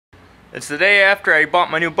It's the day after I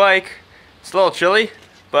bought my new bike. It's a little chilly,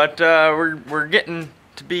 but we're getting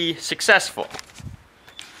to be successful.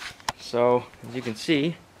 So as you can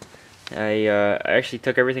see, I actually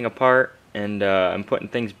took everything apart and I'm putting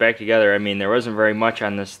things back together. I mean, there wasn't very much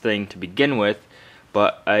on this thing to begin with,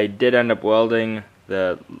 but I did end up welding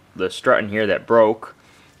the strut in here that broke,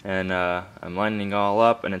 and I'm lining it all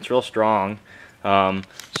up, and it's real strong.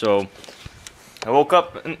 So I woke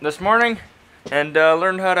up this morning and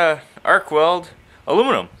learned how to arc weld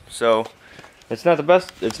aluminum. So it's not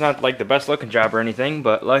like the best looking job or anything,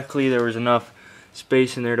 but luckily there was enough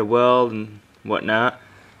space in there to weld and whatnot,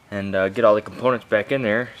 and get all the components back in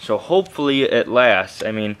there. So hopefully it lasts.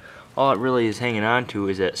 I mean, all it really is hanging on to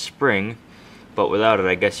is that spring, but without it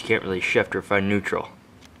I guess you can't really shift or find neutral.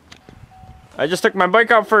 I just took my bike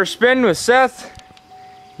out for a spin with Seth.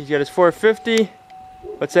 He's got his 450.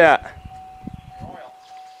 What's that? Oil.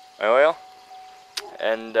 My oil.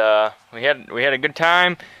 And we had a good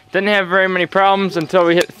time. Didn't have very many problems until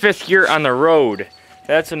we hit 5th gear on the road.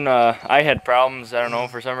 That's when I had problems. I don't know,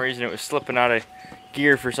 for some reason it was slipping out of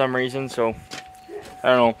gear for some reason. So I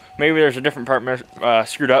don't know. Maybe there's a different part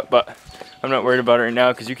screwed up, but I'm not worried about it right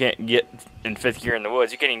now because you can't get in 5th gear in the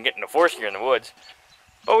woods. You can't even get into 4th gear in the woods.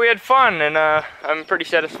 But we had fun, and I'm pretty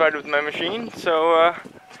satisfied with my machine. So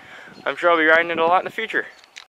I'm sure I'll be riding it a lot in the future.